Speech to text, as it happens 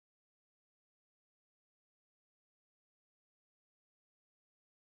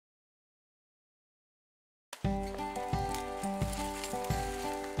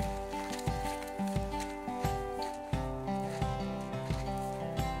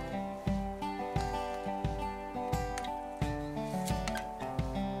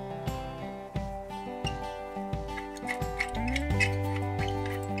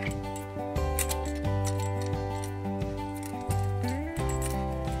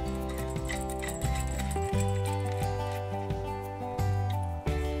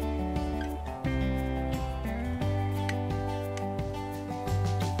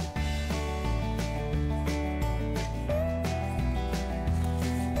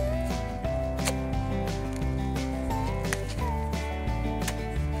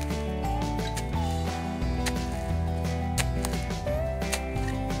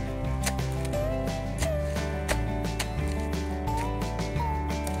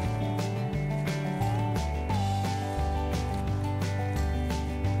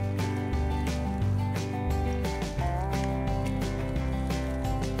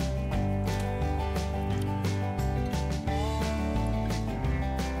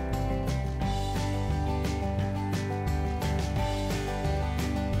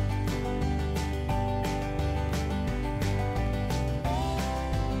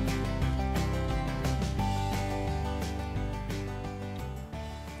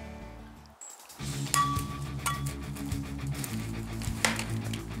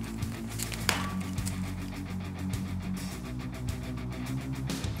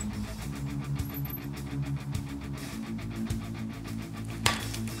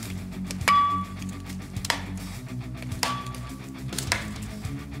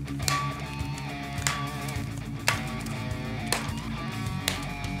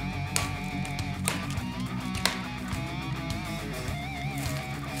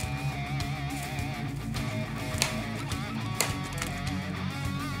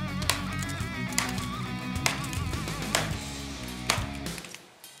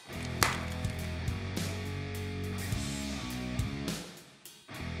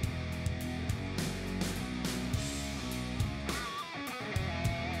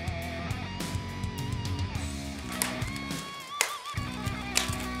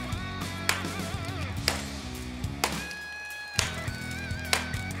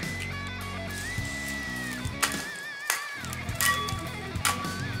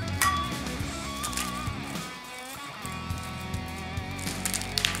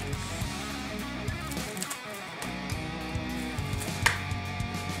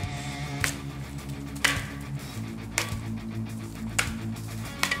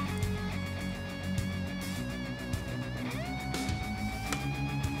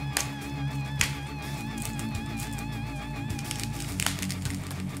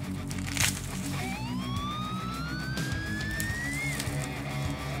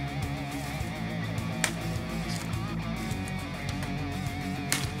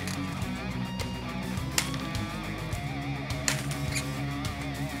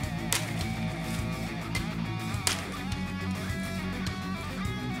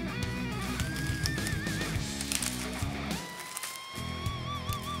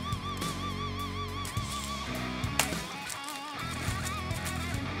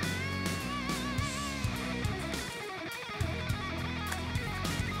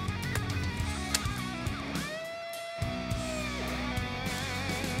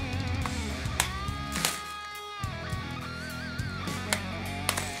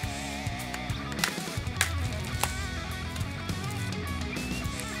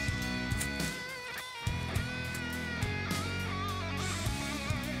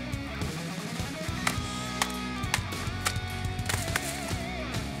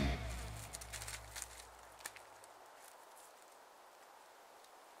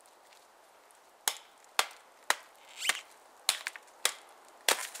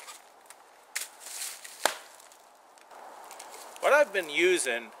What I've been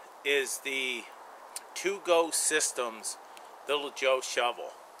using is the 2Go Systems Little Joe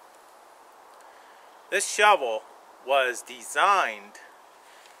shovel. This shovel was designed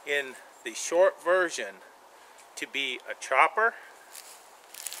in the short version to be a chopper,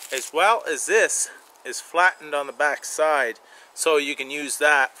 as well as this is flattened on the back side, so you can use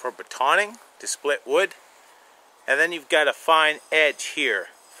that for batoning to split wood, and then you've got a fine edge here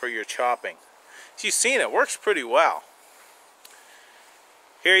for your chopping. As you've seen, it works pretty well.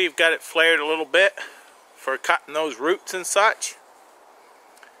 Here you've got it flared a little bit for cutting those roots and such.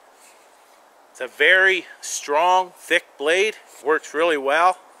 It's a very strong, thick blade. Works really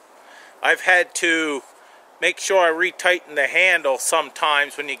well. I've had to make sure I retighten the handle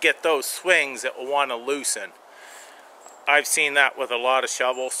sometimes when you get those swings that will want to loosen. I've seen that with a lot of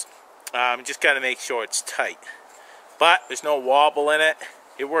shovels. Just got to make sure it's tight. But there's no wobble in it.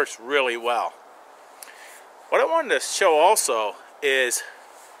 It works really well. What I wanted to show also is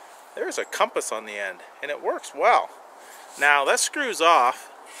there's a compass on the end, and it works well. Now that screws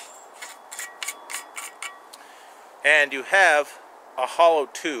off, and you have a hollow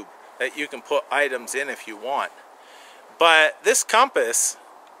tube that you can put items in if you want. But this compass,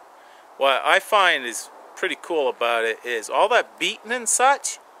 what I find is pretty cool about it is all that beating and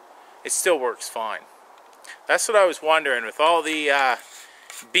such, it still works fine. That's what I was wondering, with all the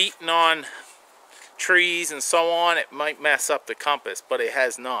beating on trees and so on, it might mess up the compass, but it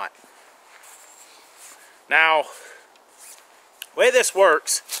has not. Now, the way this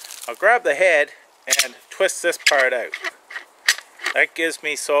works, I'll grab the head and twist this part out. That gives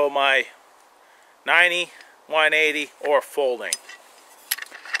me so my 90, 180, or folding.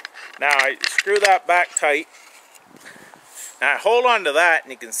 Now I screw that back tight. Now I hold on to that,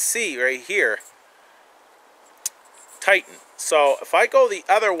 and you can see right here, tighten. So if I go the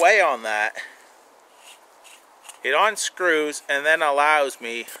other way on that, it unscrews and then allows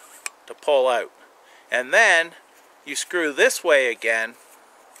me to pull out. And then you screw this way again,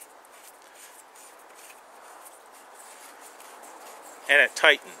 and it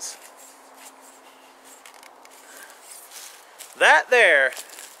tightens. That there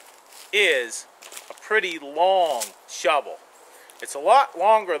is a pretty long shovel. It's a lot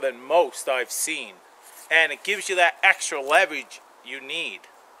longer than most I've seen, and it gives you that extra leverage you need.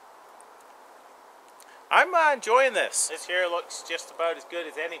 I'm enjoying this. This here looks just about as good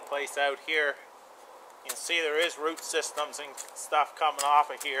as any place out here. You can see there is root systems and stuff coming off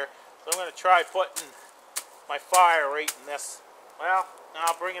of here. So I'm going to try putting my fire right in this. Well,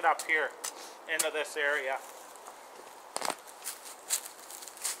 I'll bring it up here into this area.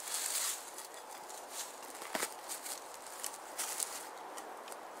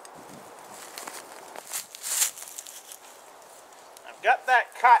 I've got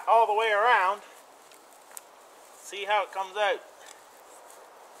that cut all the way around. See how it comes out.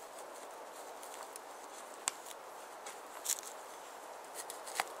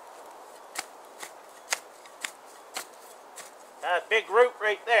 A big root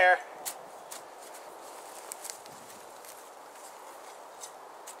right there.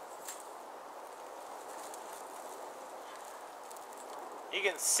 You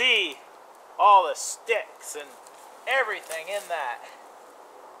can see all the sticks and everything in that.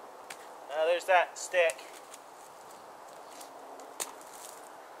 There's that stick.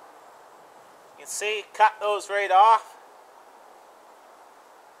 You can see, cut those right off.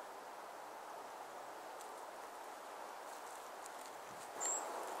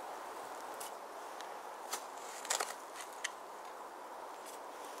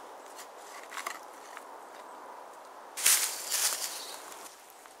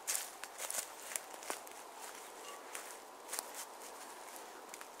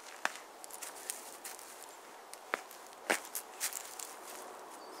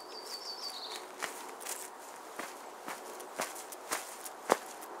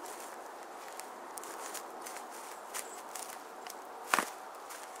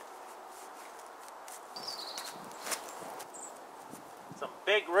 Some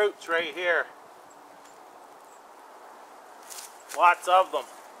big roots right here. Lots of them.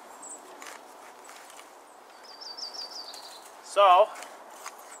 So,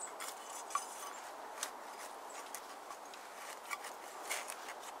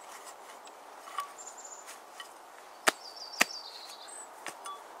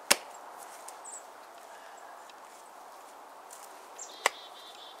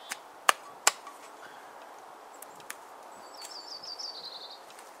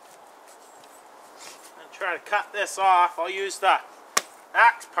 try to cut this off. I'll use the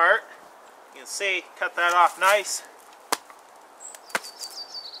axe part. You can see, cut that off nice.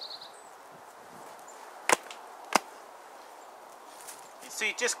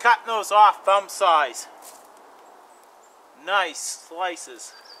 See, just cutting those off thumb size. Nice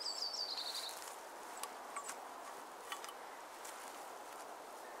slices.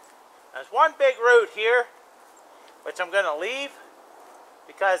 There's one big root here, which I'm going to leave,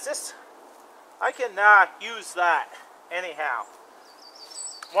 because this, I can use that anyhow.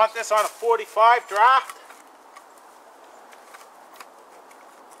 Want this on a 45 draft?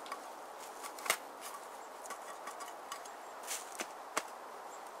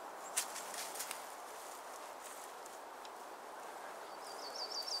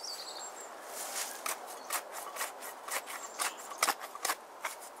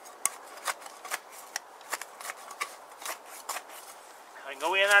 I can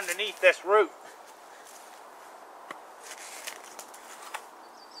go in underneath this root.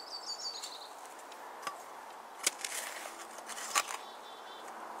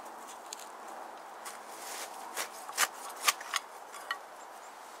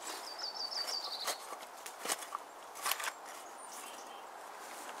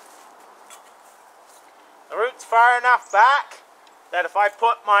 The root's far enough back that if I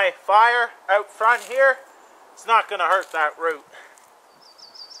put my fire out front here, it's not going to hurt that root.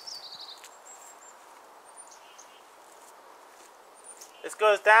 This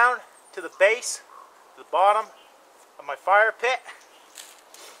goes down to the base, to the bottom of my fire pit,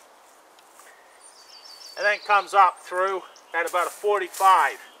 and then comes up through at about a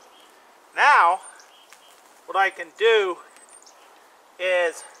 45. Now, what I can do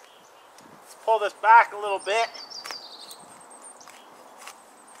is pull this back a little bit.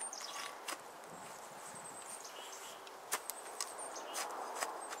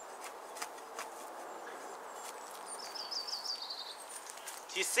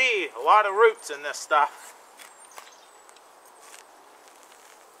 You see a lot of roots in this stuff.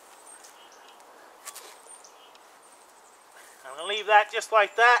 I'm going to leave that just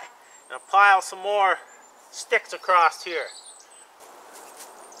like that and I'll pile some more sticks across here.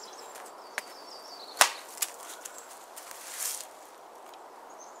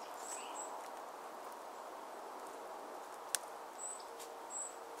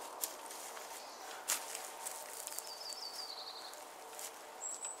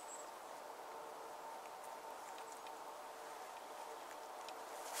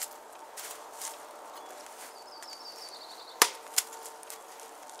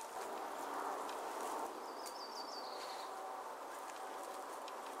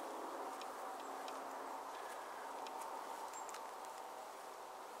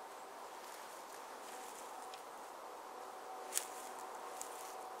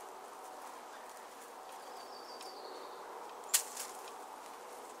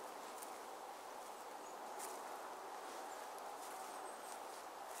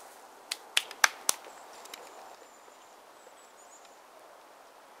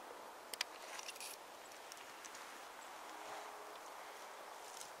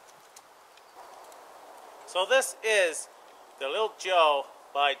 So this is the Little Joe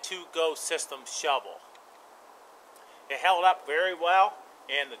by 2Go Systems shovel. It held up very well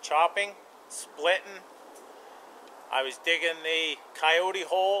in the chopping, splitting. I was digging the coyote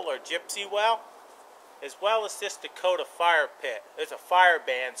hole or gypsy well, as well as this Dakota fire pit. There's a fire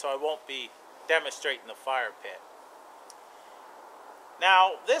ban, so I won't be demonstrating the fire pit.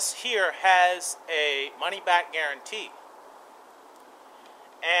 Now, this here has a money-back guarantee.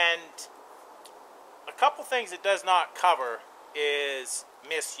 And a couple things it does not cover is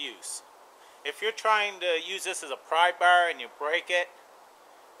misuse. If you're trying to use this as a pry bar and you break it,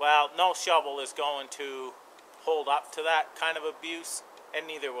 well, no shovel is going to hold up to that kind of abuse, and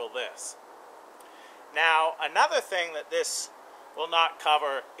neither will this. Now, another thing that this will not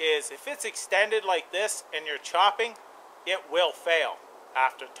cover is if it's extended like this and you're chopping, it will fail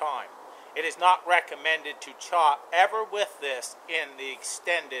after time. It is not recommended to chop ever with this in the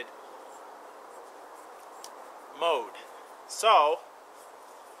extended mode. So,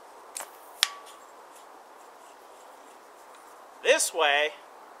 this way,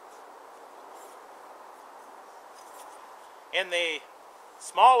 in the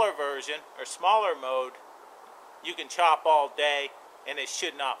smaller version or smaller mode, you can chop all day and it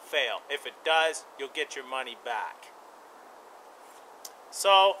should not fail. If it does, you'll get your money back.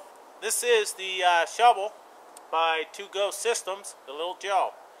 So, this is the shovel by 2Go Systems, the Little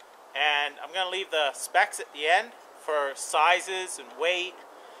Joe. And I'm going to leave the specs at the end for sizes and weight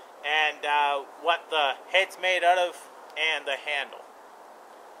and what the head's made out of and the handle.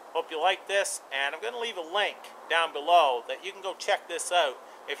 Hope you like this, and I'm going to leave a link down below that you can go check this out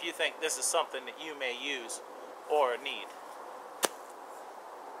if you think this is something that you may use or need.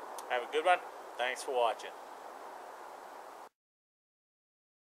 Have a good one. Thanks for watching.